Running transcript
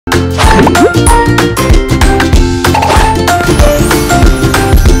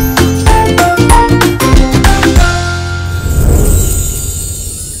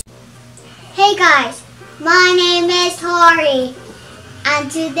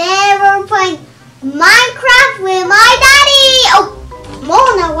today we're playing Minecraft with my daddy. Oh,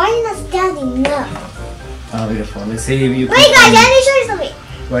 Mona, why are you not standing up? Oh, beautiful. Let's see if you can. Wait, guys, I need to show you something.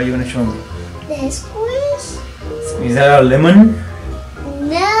 What are you gonna show me? This squish. Is that a lemon?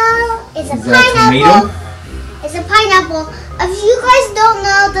 No, it's a Is that pineapple. tomato? It's a pineapple. If you guys don't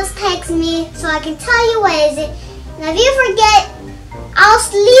know, just text me so I can tell you what is it. And if you forget, I'll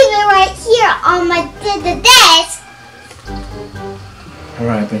just leave it right here on the desk.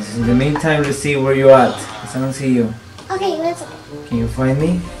 Alright, princess. In the meantime, let's see where you're at. Because I don't see you. Okay, let's. Can you find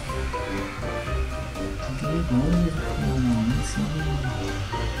me?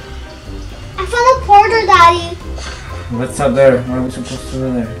 I found a portal, Daddy. What's up there? What are we supposed to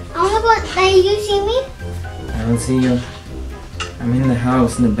do there? I want to go. Daddy, you see me? I don't see you. I'm in the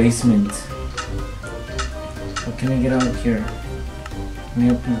house, in the basement. How can I get out of here? Let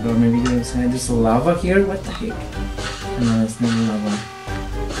me open the door. Maybe you're inside. There's lava here? What the heck? No, it's not lava.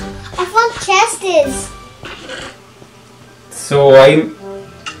 I found chests. So I'm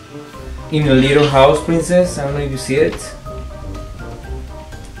in a little house, princess. I don't know if you see it.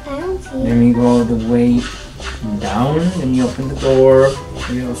 I don't see Let it. me go all the way down. Let me open the door.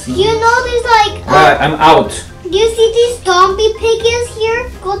 Maybe I'll see. You know there's like. I'm out. Do you see these zombie pigs here?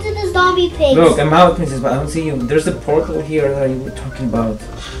 Go to the zombie pigs. Look, I'm out, princess, but I don't see you. There's a portal here that you were talking about.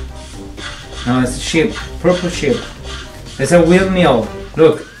 No, it's a ship. Purple ship. There's a windmill.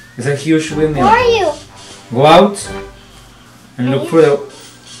 Look, there's a huge windmill. Where are you? Go out and look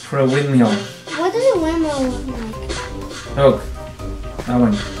for a windmill. What does a windmill look like? Look, that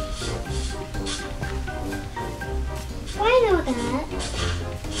one. I know that.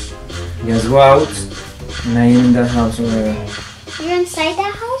 Just go out, and I'm in that house over there. You're inside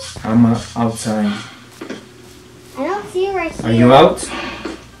that house? I'm outside. I don't see you right here. Are you out?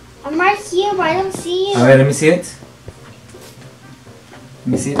 I'm right here, but I don't see you. Alright, let me see it. Let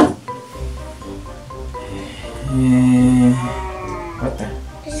me see it. What the?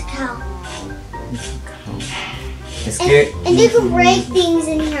 There's a cow. It's a cow. It's scared. And you can break things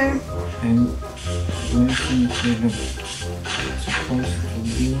in here. And where can it supposed to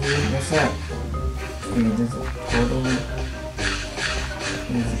be? What's that? Okay, there's a portal.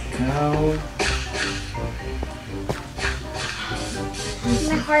 There's a cow.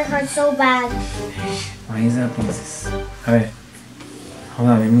 My heart hurts so bad. Why is that, princess? Alright. Hold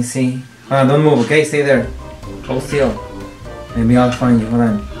on, let me see. Hold on, don't move, okay? Stay there. Hold still. Maybe I'll find you. Hold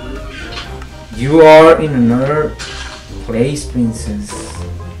on. You are in another place, princess.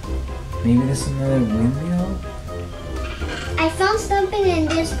 Maybe there's another windmill? I found something in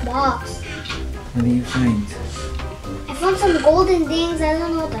this box. What do you find? I found some golden things. I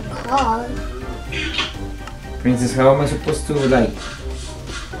don't know what they're called. Princess, how am I supposed to, like,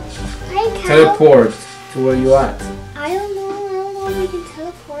 Hi, cow. teleport to where you at? I don't know if we can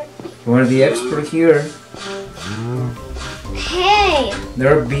teleport. You are the expert here. Hey,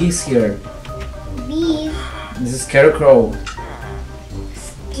 There are bees here. bees, This is Scarecrow.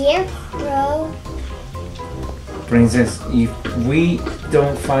 scarecrow. Princess, if we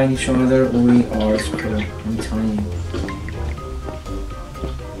don't find each other, we are screwed. I'm telling you.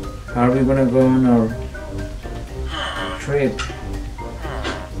 How are we gonna go on our trip?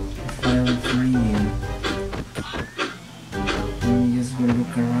 If I don't find you. Let me just go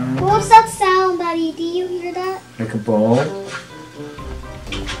look around. What's that sound, Daddy? Do you hear that? Like a ball.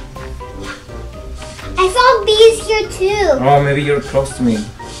 I found bees here too. Oh, maybe you're close to me.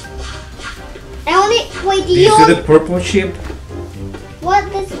 I only wait. Do Do you you? see the purple ship?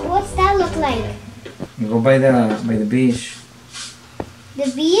 What's that look like? You go by the beach.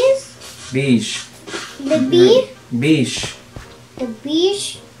 The bees? Beach. The bee? Beach. The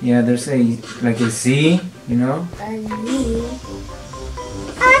beach? Yeah, there's like a sea, you know? A bee.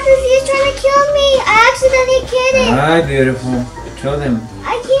 Ah, this bee's trying to kill me. I accidentally killed it. Ah, beautiful. Show them.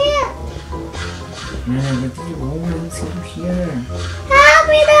 I can't. Yeah, where did you go? I don't see you here. Help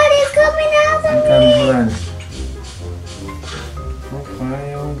me, Daddy. It's coming after I'm coming, hold me. on.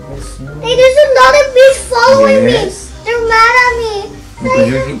 Profile, what's new? Hey, there's another bees following Yes. me. They're mad at me. Because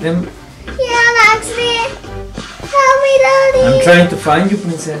you hit them? Yeah, an accident. Help me, Daddy. I'm trying to find you,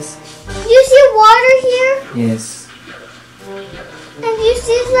 princess. You see water here? Yes. And you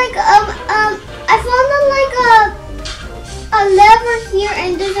see like I found like a lever here,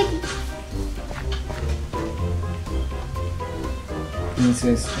 and there's like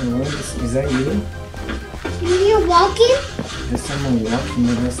Princess, is that you? you're walking. There's someone walking,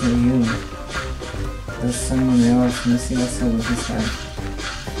 but that's not you. There's someone else. Let me see what's up with this guy.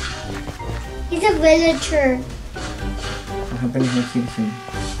 He's a villager. What happened if I hit him?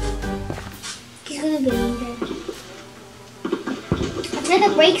 He's gonna be in there. I trying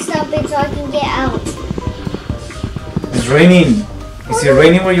to break something so I can get out. It's raining. Is it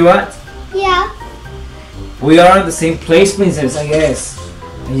raining where you at? Yeah. We are at the same place, princess, I guess.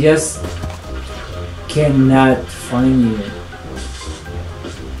 I just cannot find you.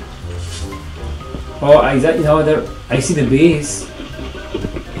 Oh, I see the bees.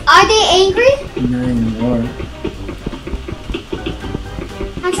 Are they angry? Not anymore.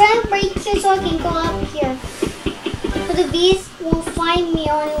 I'm trying to break here so I can go up here. So the bees won't find me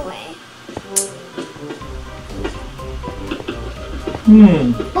anyway.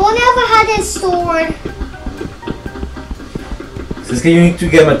 But only if I had this sword. So it's you need to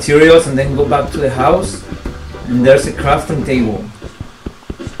get materials and then go back to the house. And there's a crafting table.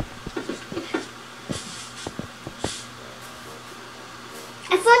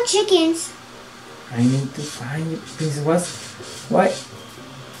 I found chickens. I need to find you. Princess, why?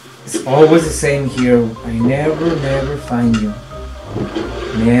 It's always the same here. I never find you.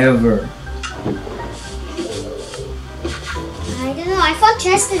 Never. I don't know. I found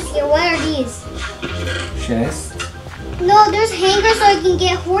chests here. What are these? Chest? No, there's hangers so I can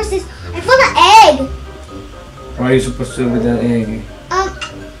get horses. I found an egg. What are you supposed to do with that egg? I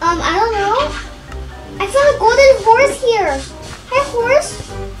don't know. I found a golden horse here. Hi, horse.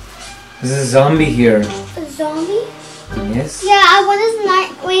 There's a zombie here. A zombie? Yes? Yeah, when it's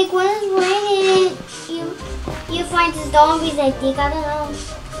raining, you find the zombies, I think. I don't know.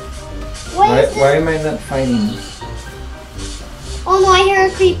 Why am I not fighting? Oh no, I hear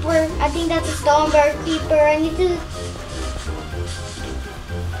a creeper. I think that's a stone bear creeper. I need to...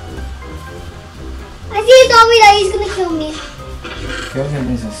 I see a zombie that he's gonna kill me. Kill him,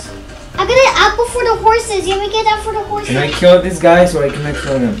 princess. I got an apple for the horses. You want me to get that for the horses? Can I kill these guys or I cannot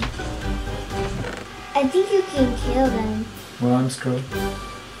kill them? I think you can kill them. Well, I'm screwed.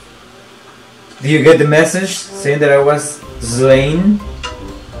 Do you get the message saying that I was slain?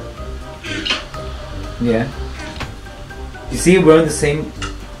 Yeah. You see, we're on the same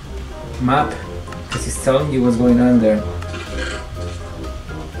map because he's telling you what's going on there.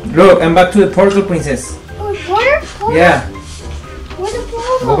 Look, I'm back to the portal, princess. Oh, portal? Portal? Yeah. Where's the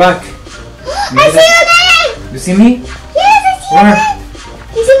portal? Go back. I see your name! You see me? Yes, I see your Where?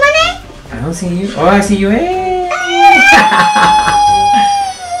 name! You see my name? I don't see you. Oh, I see you. Hey.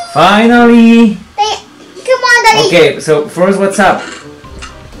 Finally. Come on, Daddy. Okay, so first, what's up?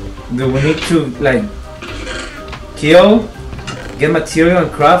 Do we need to like kill, get material,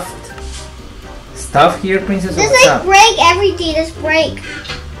 and craft stuff here, princess? Or Just what's like up? break everything. Just break.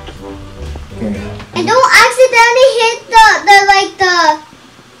 Okay. And don't accidentally hit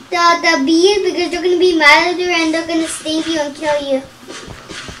the bees because they're gonna be mad at you and they're gonna sting you and kill you.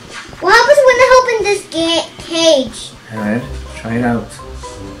 What happens when I open this cage? Alright, try it out.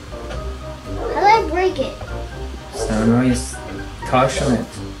 How do I break it? So now you just touch on it.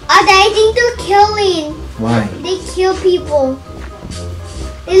 I think they're killing. Why? They kill people.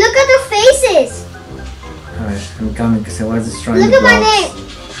 They look at their faces. Alright, I'm coming because I was destroying Look the at my blocks.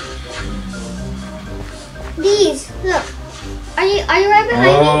 name. These. Look. Are you right behind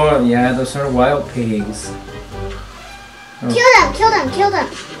me? Oh, yeah, those are wild pigs. Oh. Kill them. Kill them.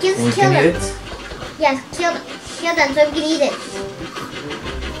 Just We kill can them. eat it? Yes, kill them so we can eat it.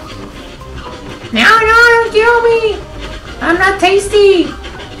 No, don't kill me! I'm not tasty!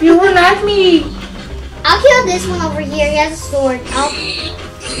 You won't like me! I'll kill this one over here. He has a sword.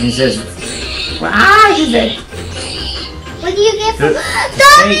 He says, Why is it? What do you get from... The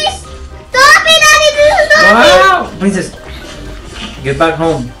Zombies! Zombie, Daddy! This is zombie! wow! Princess, get back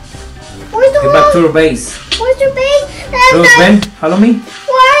home. Where's the Get back to home? your base. Where's your base? Daddy, Look, Ben, follow me.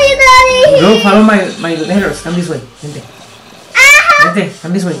 where are you, Daddy? Look, follow my letters. Come this way. Vente. Ah! Vente,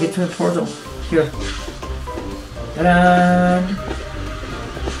 come this way. Get to the portal. Here. Ta-da!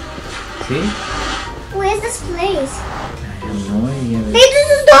 See? Where's this place? I have no idea. Hey,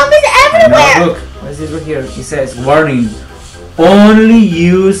 there's zombies everywhere! Now, look, what is this right here? It says, warning. Only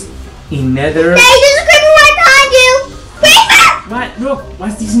used in nether... Daddy, there's a creeper right behind you! Creeper! What? Look,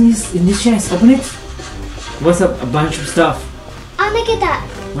 what's this in this chest? Open it. What's up? A bunch of stuff. I'm gonna get that.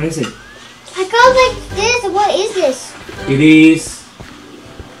 What is it? I got like this. What is this? It is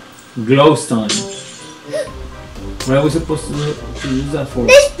glowstone. What are we supposed to use that for?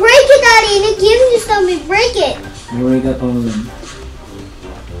 Let's break it, Daddy, and it gives you something. Break it. I already got all of them.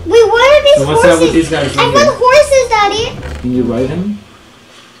 Wait, what are these So what's horses? up with these guys I right found here? horses, Daddy. Can you ride them?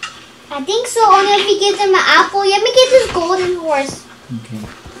 I think so. Only if we give them an apple. Let me get this golden horse. Okay.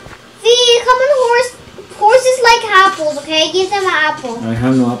 See, come on, horse. Horses like apples, okay? Give them an apple. I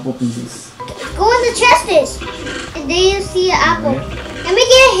have no apple pieces. Go in the chest. And then you see an apple. Alright. Let me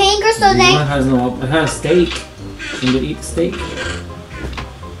get a hanger so This that... one has no apple. It has steak. Can you eat steak?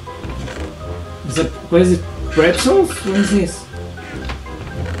 What is it? Pretzels? What is this?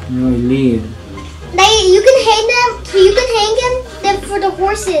 No, lid. You can hang them. You can hang them for the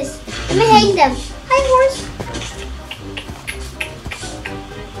horses. Let me hang them. Hi, horse.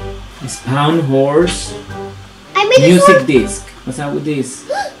 It's pound horse. I made this Music horse. disc. What's up with this?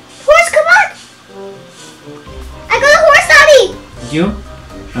 Horse, come on. I got a horse, Daddy. You?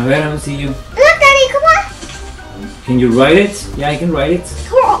 A ver, I don't see you. Look, Daddy, come on. Can you write it? Yeah, I can write it.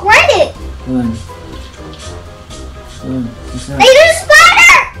 Write it. Hold on. Hold on. What's that? Hey, there's a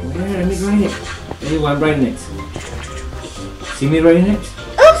spider. Where? Let me write it. There you go, I'm writing it. See me writing it?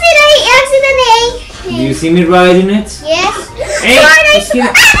 Oopsie, Daddy, accidentally. Do you see me writing it? Yes. Hey, Spider. let's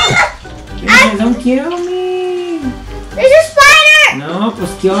get it. Yeah, don't kill me. There's a spider. No,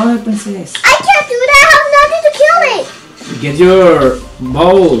 pues kill it, princess. I can't do that. I have nothing to kill it. Get your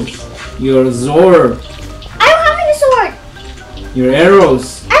bow, your sword, I don't have any sword. your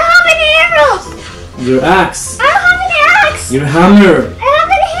arrows, I don't have any arrows. your axe, I don't have any axe. your hammer. I don't have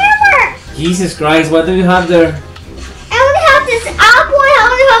any hammer. Jesus Christ, what do you have there? I only have this apple. I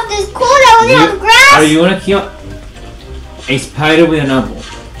only have this corn. I only have grass. Are you gonna kill a spider with an apple?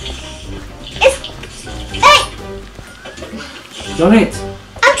 Hey, Kill it.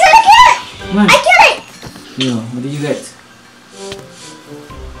 I'm trying to kill it. Come on. I killed it. Yo, what did you get?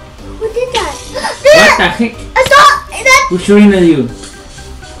 Who did that? What the heck? I saw that. Who's shooting at you?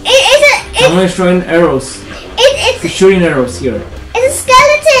 It's Someone's throwing arrows. Who's shooting arrows here? a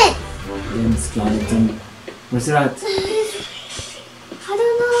skeleton. Then skeleton. Where's it at? I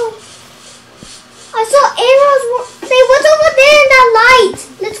don't know. I saw arrows. They what's over there in that light?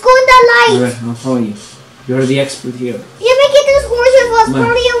 Let's go in that light. Alright, I'll follow you. You're the expert here. Yeah, we get this horse with us. Come on.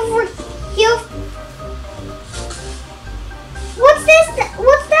 Probably over here. What's this?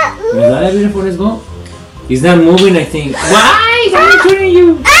 What's that? Is that a beautiful? Let's go. He's not moving, I think. Why? Someone's shooting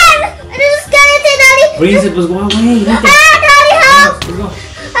you. Ah! There's a skeleton, Daddy. Princess, was go away. Look at Daddy, help! Let's go.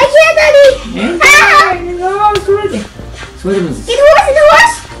 I can't, Daddy. Eh? Ah! No, it's already. Sweet, Princess. Get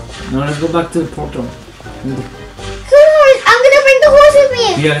horse, No, let's go back to the portal. Good horse. I'm gonna bring the horse with me.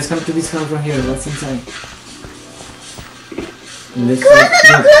 Yeah, let's come to this house right here. What's inside? And let's Close the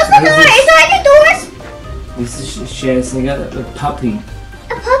door. Close the door. Is there any doors? This is chest. They got a puppy.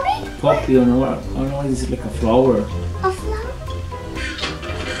 A puppy? Poppy, I don't know what this is, like a flower. A flower?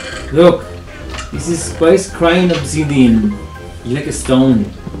 Look, this is why is crying obsidian. It's like a stone.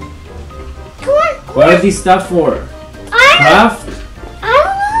 Come on. What are these stuff for? Craft? I don't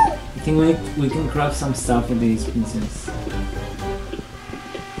know. I think we can craft some stuff with these princess.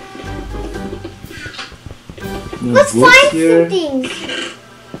 There's Let's books find here. some things.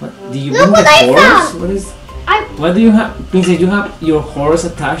 What, do you Look bring what the I horse? found. What is? I What do you have, princess? You have your horse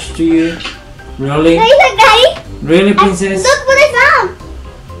attached to you? Really? Daddy. Really, princess? Look what I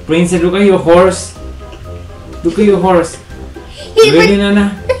found. Princess, look at your horse. Look at your horse. He Really,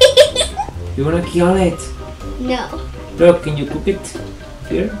 Nana? You wanna kill it? No. Look, can you cook it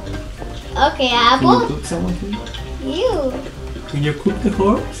here? Okay, Can you Apple. cook someone here? You. Can you cook the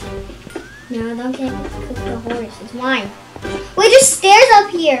horse? No, don't cook the horse. It's mine. Wait, there's stairs up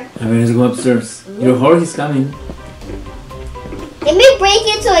here. Alright, let's go upstairs. Your horse is coming. Let me break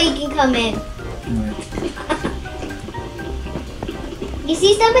it so he can come in. Alright. You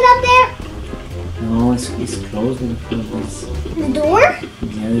see something up there? No, it's closed. We'll close this. The door?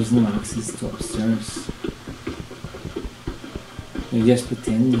 Yeah, there's no access to upstairs. You're just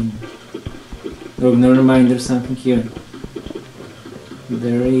pretending. Look, never mind, there's something here.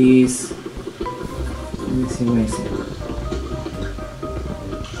 There is... Let me see what is it.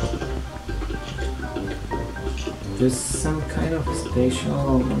 There's some kind of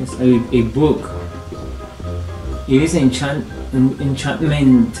special... a book. It is an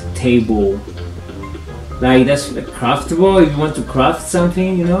enchantment table. Like, that's like craftable if you want to craft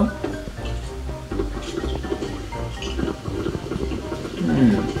something, you know?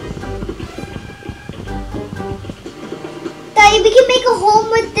 Daddy, we can make a home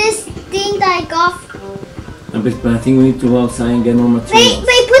with this thing that I got. But I think we need to go outside and get more materials.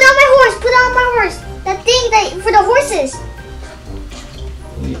 Wait, put on my horse. Put on my horse. That thing that for the horses.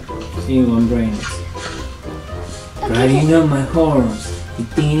 See you on brain. Riding on my horse.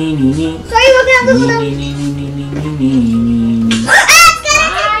 Sorry, we're gonna go down.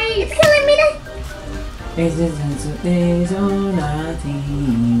 It's killing me. It's just days or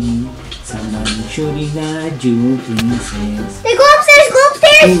nothing. Somebody shooting at you, princess. They go upstairs. Go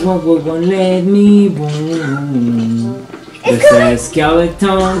upstairs. They won't let me boom. There's a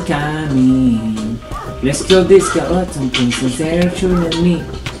skeleton coming. Let's kill this skeleton, princess. They're shooting at me.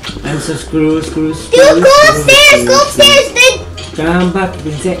 I'm so screwed. Dude, go upstairs. Go upstairs. Come back,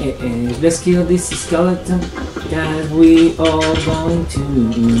 princess. Let's kill this skeleton that we all going to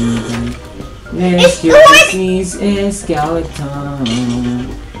die. Let's kill this skeleton.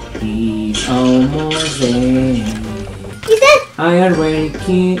 He's almost dead. He's dead. I already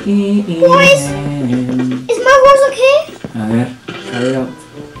killed him. Is my horse okay? Hurry up.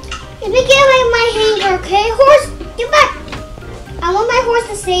 Let me get my hanger, okay? Horse, get back. I want my horse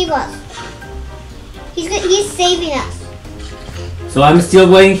to save us. He's saving us. So I'm still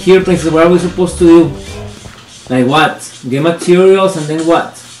waiting here, princess. What are we supposed to do? Like what? Get materials and then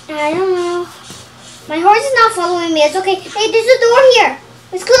what? I don't know. My horse is not following me. It's okay. Hey, there's a door here.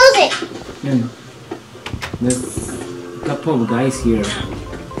 Let's close it. There's a couple of guys here.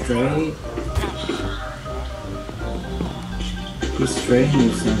 Trey. He's trading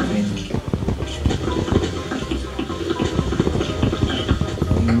with something.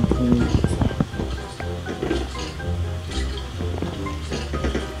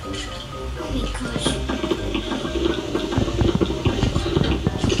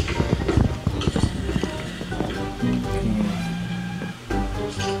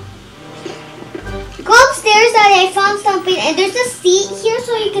 I found something, and there's a seat here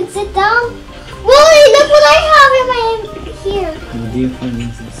so you can sit down. Wally, look what I have in my here. What do you find in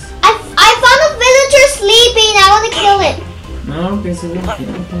this? I found a villager sleeping. I want to kill it. No, princess, don't kill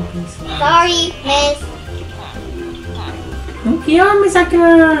it, princess. Sorry, miss. Don't kill me,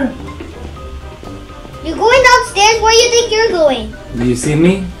 sucker. You're going downstairs. Where do you think you're going? Do you see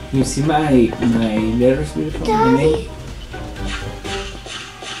me? You see my letters, beautiful? My name?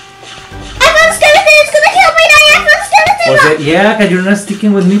 Was it? Yeah, because you're not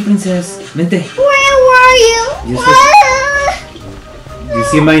sticking with me, princess. Vente. Where were you? Do you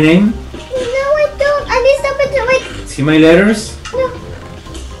see my name? No, I don't. I need something to wait. See my letters? No.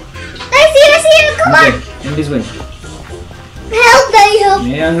 I see it. Come on. In this way. Help, Daddy, help.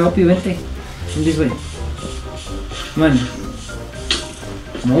 Yeah, I'll help you. Vente. In this way. Come on.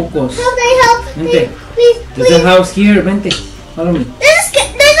 Mocos. Help, Daddy, help. Vente. Please. There's a house here. Vente. Follow me. There's a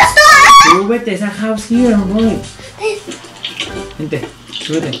store. Súbete. There's a house here. I'm going. Vente,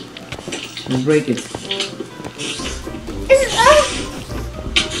 súbete. Let's break it. Let's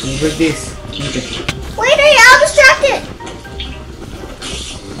break this. Vente. Wait, I'm distracted.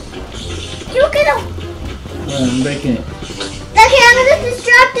 You get up. I'm breaking it. Okay, I'm gonna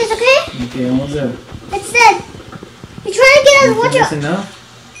distract this, okay? Okay, almost there. It's dead. You're trying to get us. Watch That's out. enough?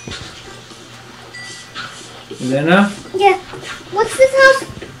 Is that enough? Yeah. What's this house?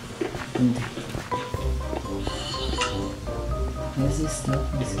 Vente. What's this stuff?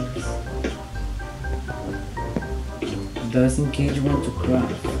 Just in case you want to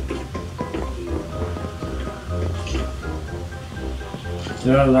craft.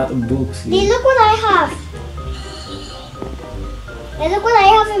 There are a lot of books Hey, here. look what I have. Hey, look what I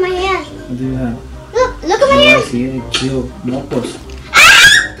have in my hand. What do you have? Look at my hand. See, they kill mocos.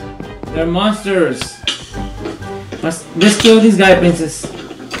 They're monsters. Let's kill this guy, princess.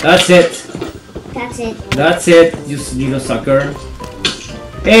 That's it. That's it. That's it, you little sucker.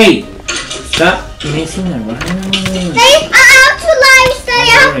 Hey! Stop messing around. Hey, I have 2 lives, Daddy.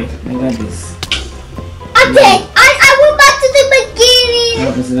 Alright, I got this. Okay, I went back to the beginning.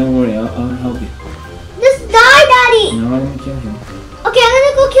 No, princess, don't worry, I'll help you. Just die, Daddy. No, I'm gonna kill him. Okay, I'm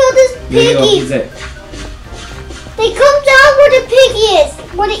gonna go kill this There you go, piggy. he's dead. They come down where the piggy is.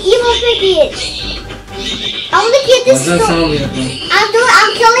 Where the evil piggy is. I wanna kill this. What's that sound, beautiful? I'm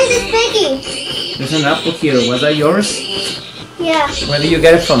killing this piggy. There's an apple here. Was that yours? Yeah. Where did you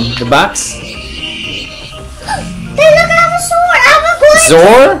get it from? The box? Hey, look, I have a sword. I have a golden.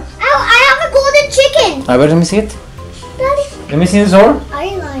 Zor? I have a golden chicken. A ver, let me see it. Daddy, Let me see the Zor. are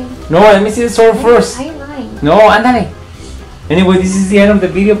you lying? No, let me see the Zor first. Are you lying? No, ándale. Anyway, this is the end of the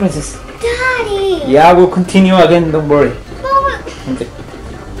video, princess. Daddy. Yeah, we'll continue again, don't worry. Mama. Vente.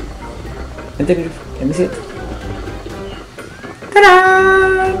 Vente, beautiful. Let me see it.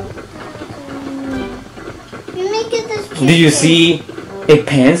 Ta-da! You make it this chicken. Did you see a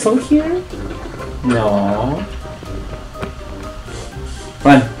pencil here? No.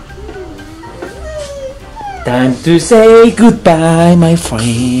 Run. Time to say goodbye, my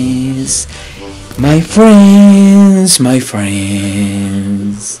friends. My friends, my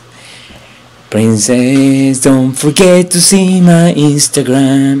friends. Princess, don't forget to see my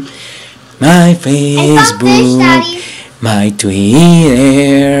Instagram, my I found fish, Facebook, Daddy. my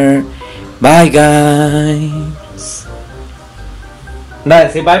Twitter. Bye, guys. Nah,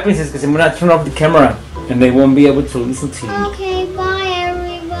 say bye, princess, because I'm gonna turn off the camera and they won't be able to listen to you. Okay, bye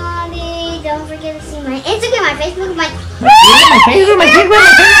everybody. Don't forget to see my Instagram, my Facebook, my My favorite,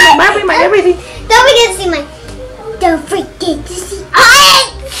 my everything. Don't forget to see my. Don't forget. forget to see.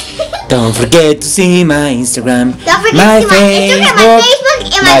 Oh! Don't forget to see my Instagram, Don't forget my to see my Instagram, my Facebook,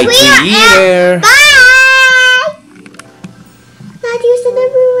 and my Twitter. And bye! Matthew said that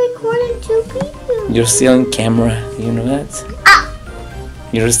we're recording 2 people. You're still on camera. You know that? Ah!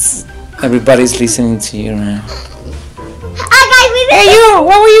 Everybody's listening to you now. Guys, we Hey, you!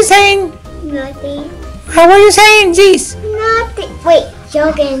 What were you saying? Nothing. What were you saying? Jeez. Nothing. Wait,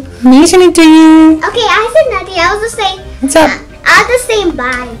 joking. I'm listening to you. Okay, I said nothing. I was just saying. What's up? I was just saying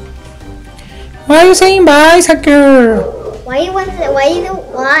bye. Why are you saying bye, sucker? Why you want to say?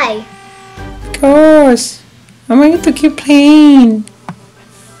 Why? Because I want you to keep playing.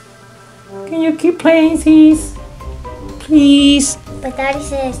 Can you keep playing, sis? Please. But Daddy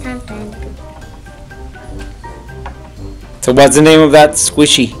said it's time to end. So what's the name of that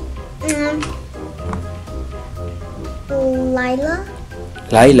squishy? Lila?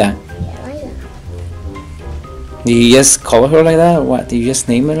 Lila. Yeah, Lila. Do you just call her like that? Or what? Do you just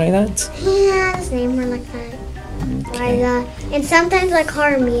name her like that? Yeah, just name her like that. Lila. And sometimes I call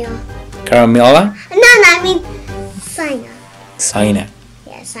her Mia. Caramella? No, I mean Sina. Sina.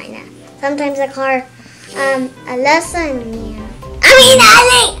 Yeah, Sina. Sometimes I call her Alessa and Mia. I mean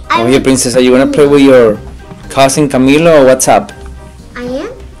Ali! Oh, yeah, princess, are you gonna play with your cousin Camilo or what's up? I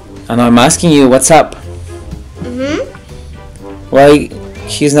am? And I'm asking you, what's up? Mm-hmm. Why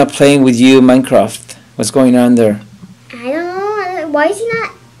he's not playing with you Minecraft? What's going on there? I don't know. Why is he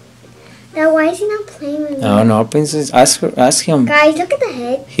not? Why is he not playing with me? No, princess, ask him. Guys, look at the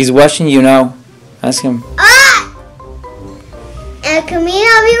head. He's watching you now. Ask him. Ah! And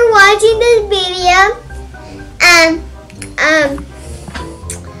Camila, if you're watching this video,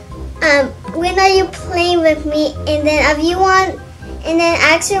 when are you playing with me? And then if you want, and then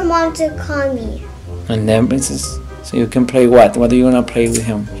ask your mom to call me. And then, princess, so you can play what? What are you gonna play with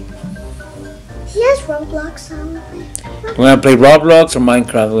him? He has Roblox on with me. You wanna play Roblox or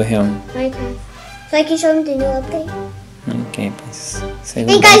Minecraft with him? Minecraft. So I can show him the new update. Okay, princess. Say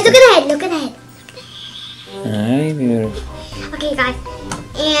Hey goodbye. guys, look at the head. Look at the head. Alright, beautiful. Okay, guys,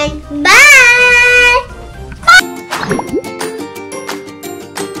 and bye.